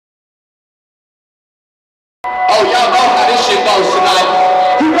Oh, y'all know how this shit goes tonight.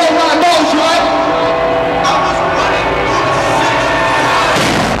 You know how it goes, right? I was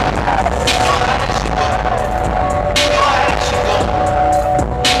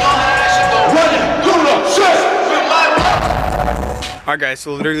running through the city. Alright guys,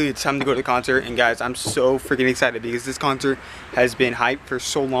 so literally it's time to go to the concert, and guys, I'm so freaking excited because this concert has been hyped for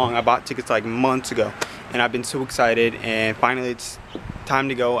so long. I bought tickets like months ago and I've been so excited, and finally it's time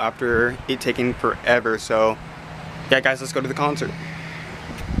to go after it taking forever. So yeah guys, let's go to the concert.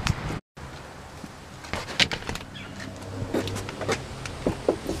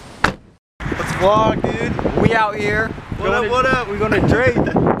 Let's vlog, dude. We out here. What up? We're going to Drake.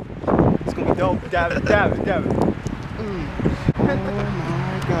 It's gonna be dope. Dab it. Oh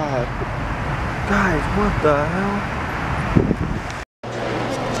my god. Guys, what the hell?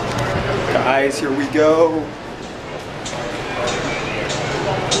 Guys, here we go.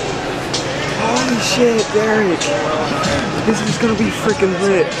 Holy shit, Derek. This is gonna be freaking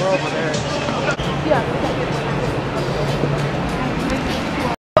lit.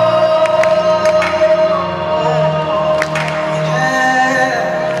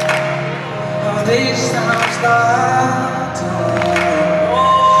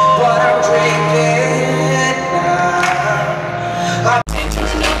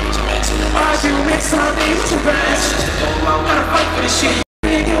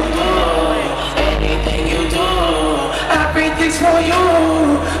 Everything's for you,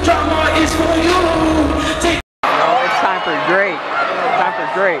 drama is for you. It's time for Drake. Time for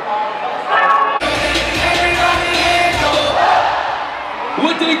Drake.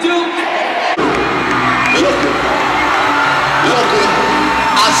 What they do? Looking.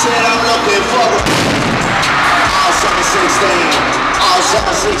 I said I'm looking for all summer 16. All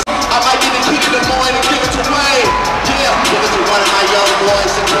summer 16. I might get the key to the morning and give it to Wayne. Yeah, give it to one of my young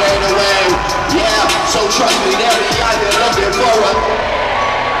boys and carry it away. Yeah, so trust me, they'll be out here looking for it.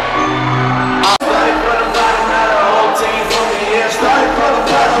 Started for the bottom, now the whole team from the air. Started for the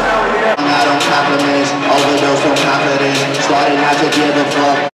bottom, now we're here. Not on compliments, overdose on confidence. Started not to give a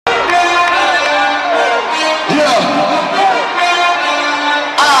fuck. Yeah.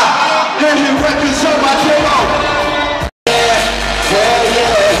 Hear you records on my table. Hell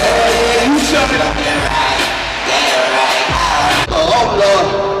yeah, you tell me. Oh Lord,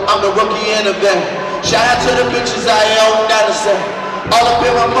 I'm the rookie in the band. Shout out to the bitches I own that to say. All up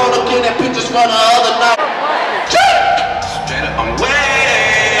in my motor, getting pictures from the other night. Straight up, I'm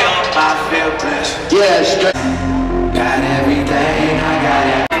way up, I feel blessed. Yeah, straight. Got everything, I got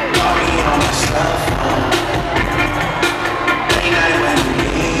it. Call me on my stuff. Ain't nothing when you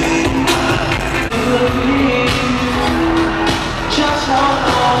need. Just hold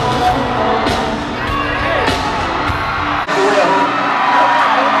on.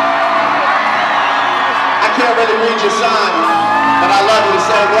 I can't really read your sign, but I love you the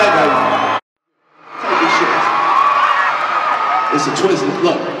same way, baby. Take this shit. It's a Twizzler.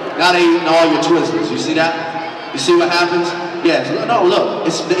 Look, now they eating all your Twizzlers. You see that? You see what happens? Yeah, no, look,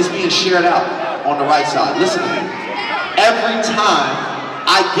 it's being shared out on the right side. Listen to me. Every time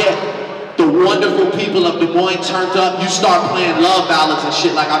I get the wonderful people of Des Moines turned up, you start playing love ballads and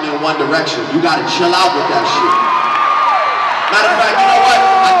shit like I'm in One Direction. You gotta chill out with that shit. Matter of fact, you know what?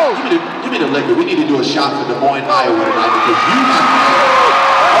 Give me the liquor. We need to do a shot for Des Moines, Iowa tonight because you have.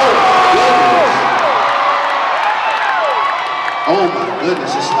 Oh my goodness. Oh my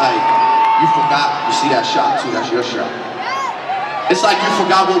goodness. It's like you forgot. You see that shot too? That's your shot. It's like you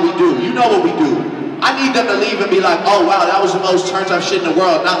forgot what we do. You know what we do. I need them to leave and be like, oh wow, that was the most turned up shit in the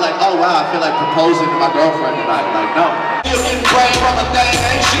world. Not like, oh wow, I feel like proposing to my girlfriend tonight. Like, no. You getting brain from a thing,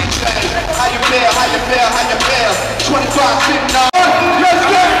 ain't she saying? How you feel, how you feel, how you feel? 25 sitting on. Let's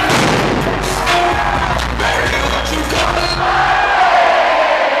get it! Baby, what you got?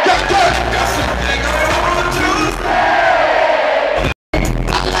 Got that! Got something I wanna do.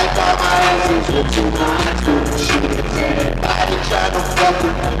 I like all my answers with too much good shit. I ain't trying to fuck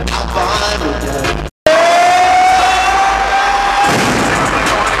with you. I'm fine with that.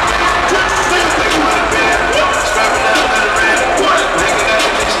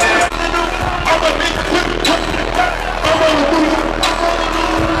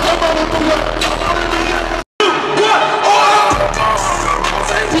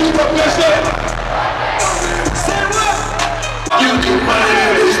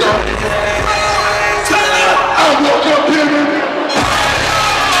 I woke up here.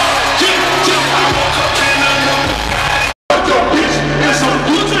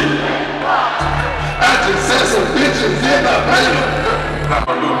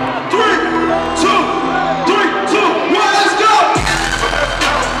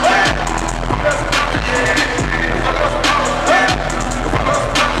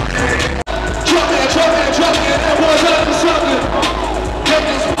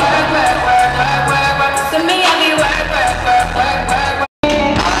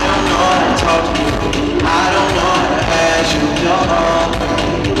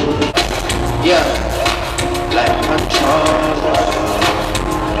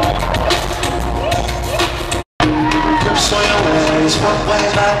 It's one way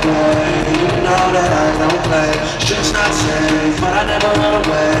my way. You know that I don't play. Streets not safe, but I never run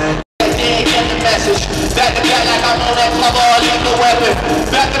away. They get the message. Back to back like I'm on that cover, I leave the weapon.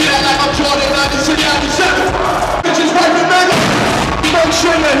 Back to back like I'm Jordan 96, 97. Bitches right with me. Make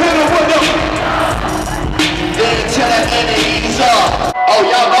sure you hit her with them. Then tell that man to ease up. Oh,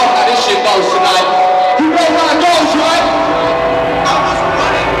 y'all know how this shit goes tonight. You know how it goes, right? I was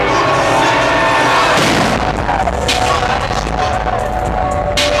running through the city.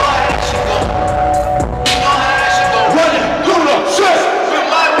 You know how that shit go. You know how that shit go. You know how that shit go. Running through the city. With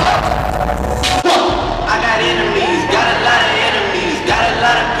my life. I got enemies, got a lot of enemies, got a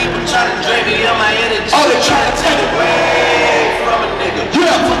lot of people trying to drain me on my energy. Oh, they trying to take it away from a nigga.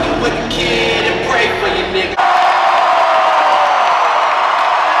 Yeah. Fucking with a kid and pray for you, nigga.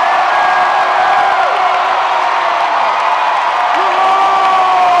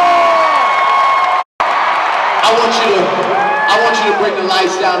 I want you to bring the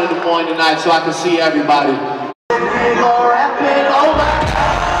lights down in the morning tonight so I can see everybody.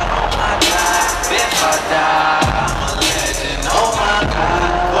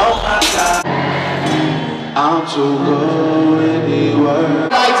 I'm too good anywhere.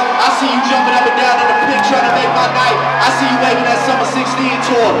 I see you jumping up and down in the pit trying to make my night. I see you making that Summer 16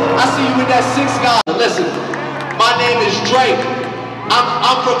 tour. I see you with that 6 guy. Listen, my name is Drake.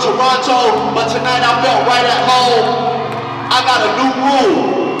 I'm from Toronto, but tonight I felt right at home. I got a new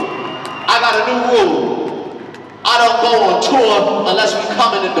rule. I don't go on tour unless we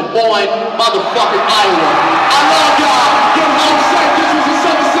coming in Des Moines, motherfucking Iowa. I love y'all. Get home safe. This was a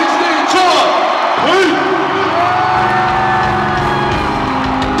Summer 16 tour. Peace.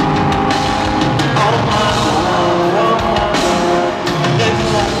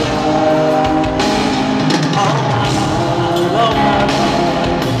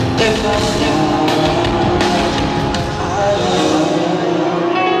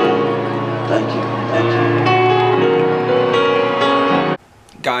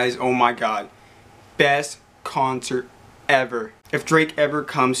 Guys, oh my god, best concert ever. If Drake ever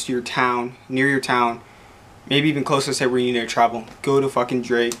comes to your town, near your town, maybe even close to say where you need to travel, go to fucking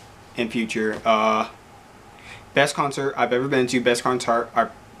Drake&Future. Best concert I've ever been to, best concert I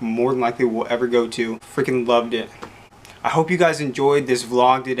more than likely will ever go to. Freaking loved it. I hope you guys enjoyed this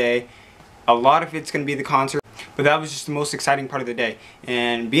vlog today. A lot of it's gonna be the concert, but that was just the most exciting part of the day.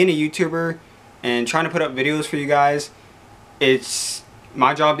 And being a YouTuber and trying to put up videos for you guys, it's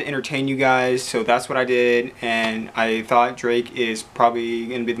my job to entertain you guys, so that's what I did. And I thought Drake is probably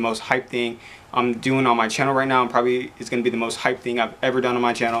gonna be the most hype thing I'm doing on my channel right now, and probably is gonna be the most hype thing I've ever done on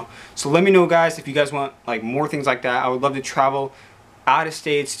my channel. So let me know, guys, if you guys want like more things like that. I would love to travel out of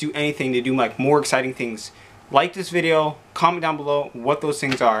states, do anything to do like more exciting things. Like this video, comment down below what those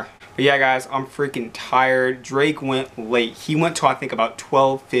things are. But yeah, guys, I'm freaking tired. Drake went late. He went till I think about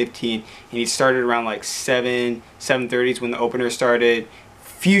 12:15, and he started around like 7:30 is when the opener started.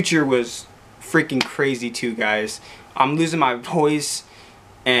 Future was freaking crazy too, guys. I'm losing my voice,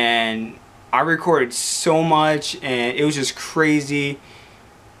 and I recorded so much, and it was just crazy.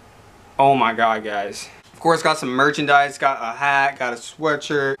 Oh my god, guys. Of course, got some merchandise, got a hat, got a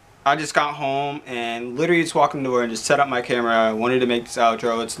sweatshirt. I just got home and literally just walked in the door and just set up my camera. I wanted to make this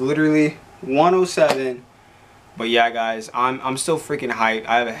outro. It's literally 1:07. But yeah, guys, I'm still freaking hyped.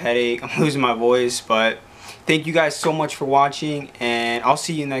 I have a headache. I'm losing my voice, but thank you guys so much for watching, and I'll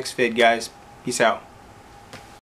see you next vid, guys. Peace out.